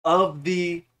Of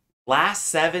the last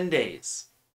 7 days,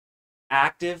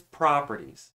 active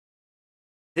properties,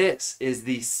 this is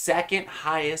the second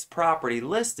highest property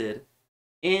listed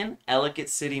in Ellicott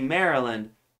City,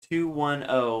 Maryland,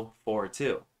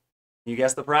 21042. You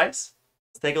guess the price?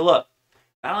 Let's take a look.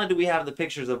 Not only do we have the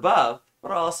pictures above,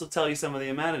 but I'll also tell you some of the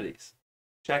amenities.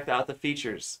 Check out the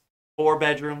features.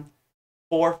 4-bedroom,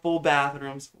 4 full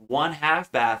bathrooms, 1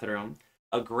 half bathroom,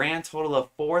 a grand total of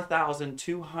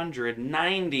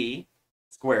 4,290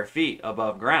 square feet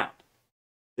above ground.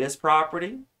 This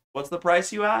property, what's the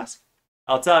price you ask?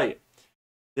 I'll tell you.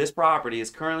 This property is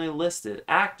currently listed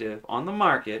active on the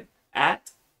market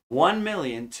at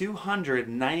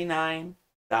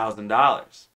 $1,299,000.